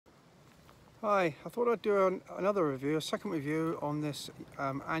Hi, I thought I'd do another review, a second review on this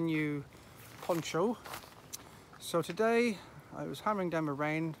Anyoo poncho. So today I was hammering down the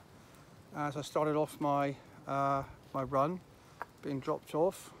rain as I started off my my run, being dropped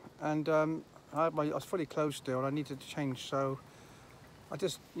off, and I was fully clothed still and I needed to change, so I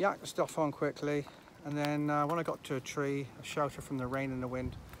just yacked the stuff on quickly, and then when I got to a tree, a shelter from the rain and the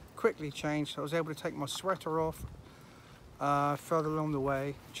wind, quickly changed. I was able to take my sweater off further along the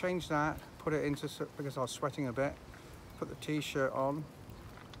way, change that, put it into, because I was sweating a bit, put the t-shirt on,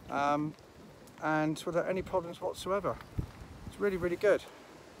 and without any problems whatsoever. It's really, really good.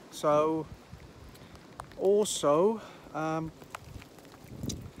 So also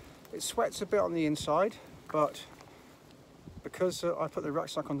it sweats a bit on the inside, but because I put the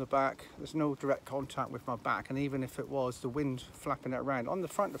rucksack on the back, there's no direct contact with my back, and even if it was, the wind flapping it around. On the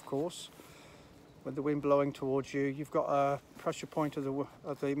front, of course, with the wind blowing towards you, you've got a pressure point of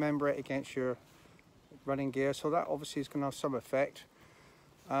the membrane against your running gear, so that obviously is going to have some effect.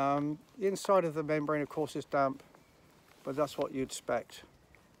 The inside of the membrane, of course, is damp, but that's what you'd expect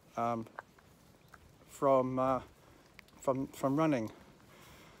from running.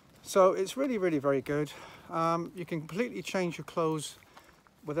 So it's really, really very good. You can completely change your clothes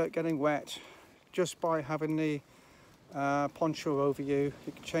without getting wet just by having the poncho over you.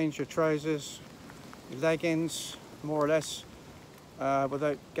 You can change your trousers, leggings, more or less,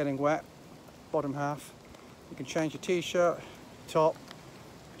 without getting wet, bottom half. You can change your t-shirt, top,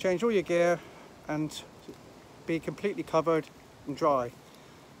 change all your gear and be completely covered and dry.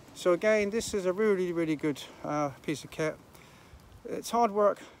 So again, this is a really, really good piece of kit. It's hard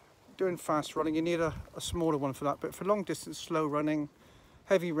work doing fast running, you need a smaller one for that, but for long distance, slow running,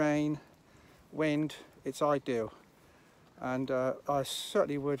 heavy rain, wind, it's ideal. And I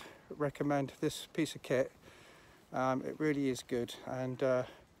certainly would recommend this piece of kit. It really is good, and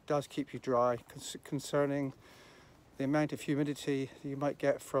does keep you dry, concerning the amount of humidity you might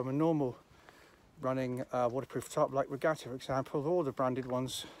get from a normal running waterproof top like Regatta, for example. All the branded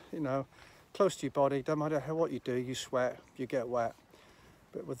ones, you know, close to your body, don't matter what you do, you sweat, you get wet.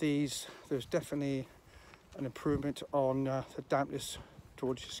 But with these, there's definitely an improvement on the dampness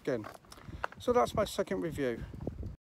towards your skin. So that's my second review.